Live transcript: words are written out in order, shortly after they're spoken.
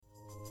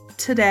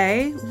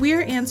Today,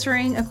 we're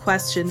answering a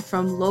question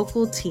from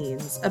local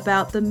teens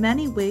about the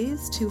many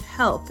ways to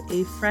help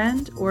a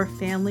friend or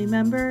family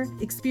member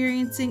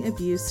experiencing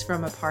abuse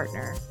from a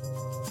partner.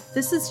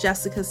 This is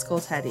Jessica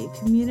Scoltetti,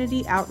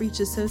 Community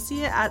Outreach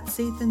Associate at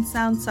Safe and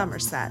Sound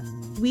Somerset.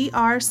 We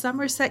are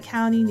Somerset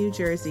County, New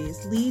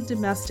Jersey's lead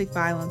domestic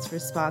violence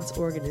response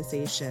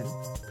organization,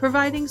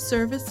 providing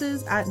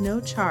services at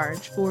no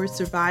charge for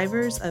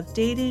survivors of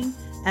dating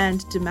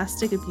and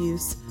domestic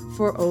abuse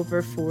for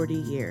over 40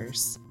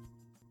 years.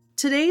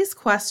 Today's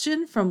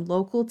question from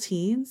local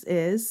teens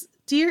is,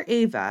 Dear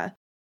Ava,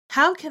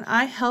 how can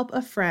I help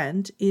a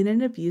friend in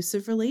an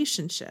abusive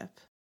relationship?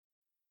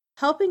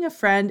 Helping a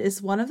friend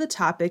is one of the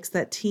topics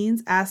that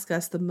teens ask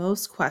us the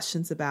most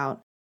questions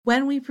about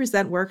when we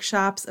present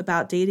workshops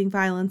about dating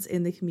violence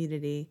in the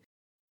community.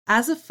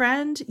 As a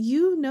friend,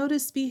 you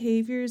notice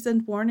behaviors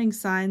and warning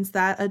signs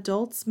that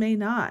adults may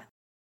not.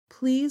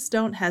 Please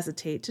don't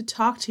hesitate to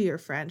talk to your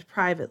friend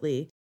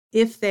privately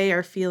if they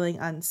are feeling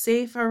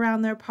unsafe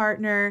around their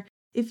partner,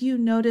 if you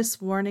notice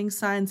warning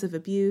signs of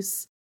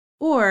abuse,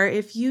 or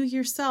if you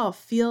yourself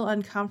feel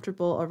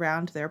uncomfortable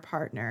around their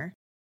partner.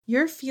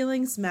 Your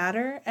feelings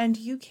matter and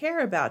you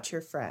care about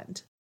your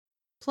friend.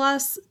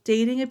 Plus,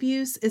 dating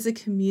abuse is a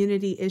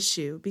community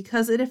issue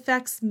because it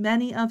affects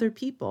many other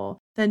people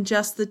than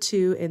just the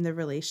two in the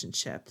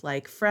relationship,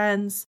 like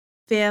friends,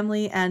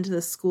 family, and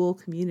the school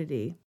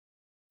community.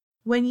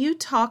 When you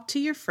talk to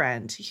your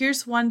friend,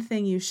 here's one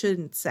thing you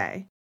shouldn't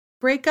say.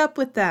 Break up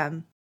with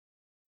them.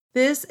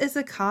 This is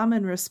a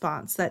common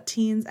response that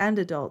teens and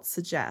adults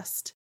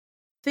suggest.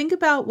 Think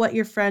about what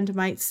your friend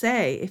might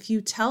say if you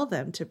tell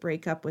them to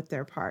break up with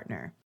their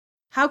partner.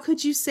 How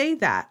could you say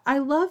that? I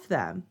love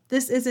them.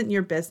 This isn't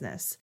your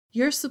business.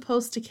 You're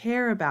supposed to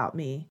care about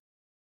me.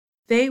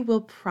 They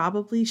will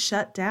probably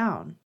shut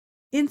down.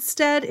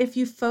 Instead, if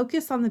you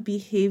focus on the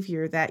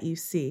behavior that you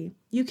see,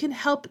 you can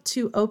help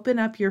to open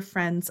up your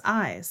friend's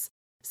eyes.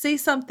 Say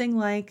something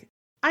like,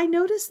 I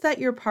noticed that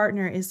your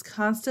partner is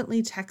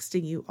constantly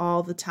texting you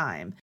all the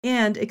time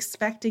and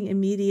expecting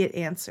immediate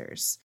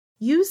answers.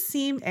 You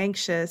seem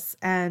anxious,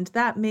 and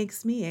that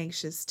makes me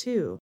anxious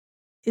too.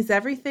 Is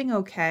everything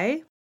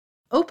okay?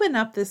 Open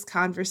up this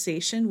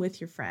conversation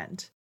with your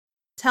friend.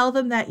 Tell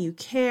them that you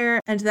care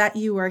and that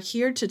you are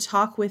here to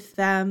talk with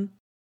them,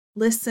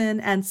 listen,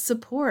 and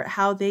support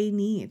how they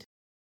need.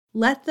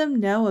 Let them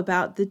know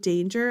about the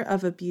danger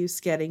of abuse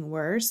getting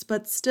worse,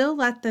 but still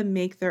let them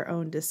make their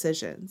own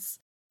decisions.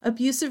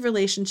 Abusive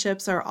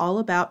relationships are all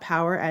about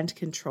power and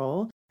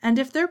control, and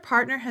if their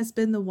partner has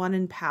been the one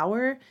in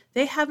power,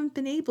 they haven't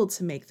been able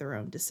to make their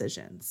own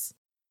decisions.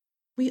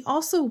 We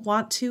also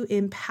want to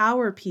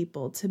empower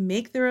people to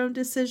make their own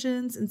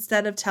decisions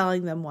instead of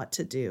telling them what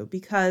to do,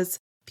 because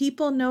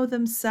people know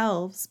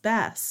themselves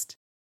best.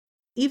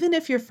 Even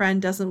if your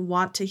friend doesn't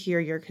want to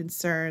hear your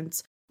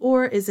concerns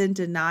or is in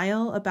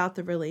denial about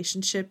the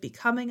relationship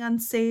becoming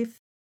unsafe,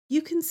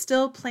 you can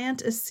still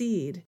plant a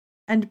seed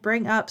and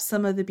bring up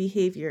some of the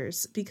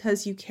behaviors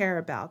because you care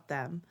about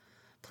them.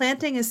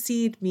 Planting a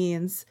seed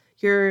means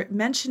you're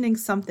mentioning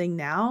something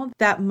now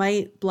that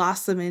might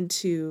blossom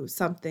into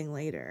something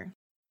later.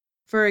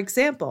 For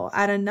example,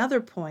 at another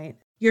point,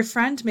 your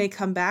friend may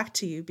come back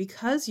to you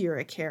because you're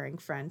a caring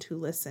friend who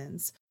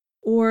listens,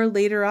 or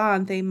later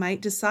on they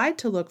might decide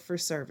to look for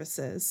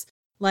services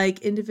like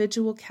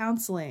individual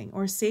counseling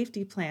or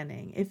safety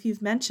planning if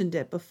you've mentioned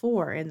it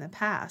before in the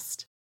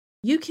past.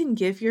 You can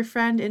give your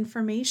friend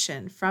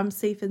information from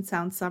Safe and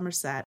Sound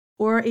Somerset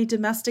or a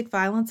domestic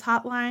violence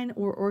hotline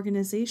or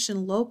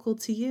organization local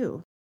to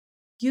you.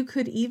 You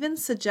could even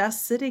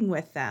suggest sitting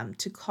with them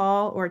to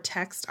call or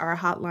text our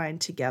hotline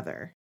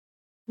together.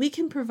 We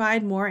can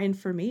provide more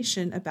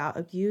information about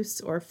abuse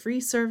or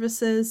free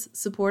services,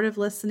 supportive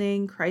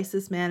listening,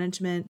 crisis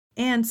management,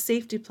 and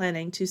safety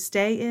planning to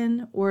stay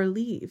in or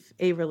leave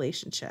a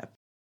relationship.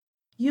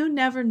 You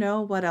never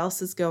know what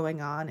else is going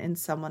on in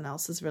someone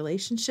else's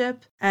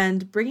relationship,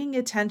 and bringing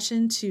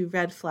attention to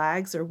red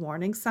flags or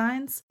warning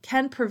signs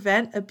can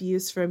prevent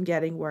abuse from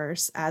getting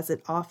worse, as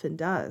it often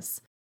does.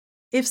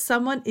 If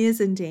someone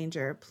is in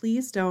danger,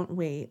 please don't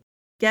wait.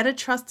 Get a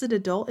trusted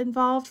adult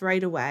involved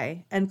right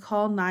away and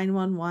call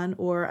 911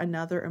 or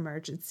another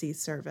emergency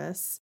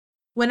service.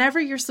 Whenever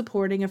you're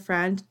supporting a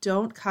friend,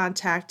 don't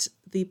contact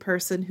the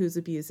person who's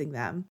abusing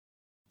them.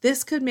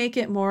 This could make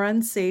it more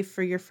unsafe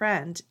for your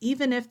friend,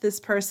 even if this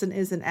person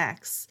is an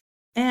ex,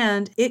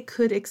 and it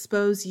could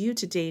expose you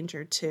to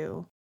danger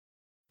too.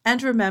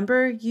 And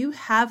remember, you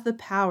have the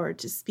power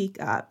to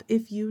speak up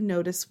if you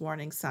notice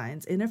warning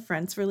signs in a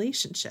friend's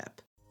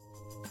relationship.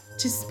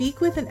 To speak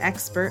with an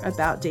expert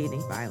about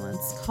dating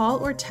violence,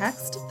 call or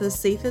text the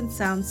Safe and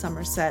Sound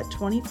Somerset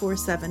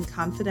 24/7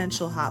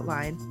 confidential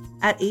hotline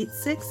at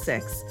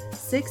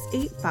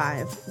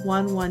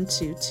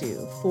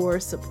 866-685-1122 for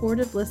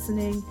supportive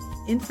listening,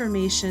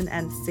 information,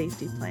 and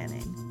safety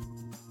planning.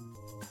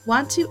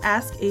 Want to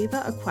ask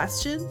Ava a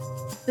question?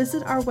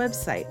 Visit our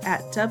website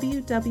at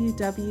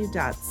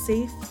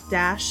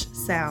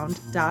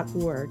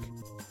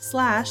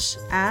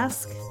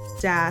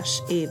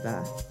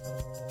www.safe-sound.org/ask-Ava.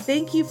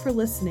 Thank you for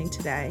listening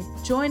today.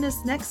 Join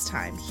us next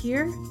time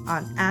here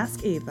on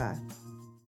Ask Ava.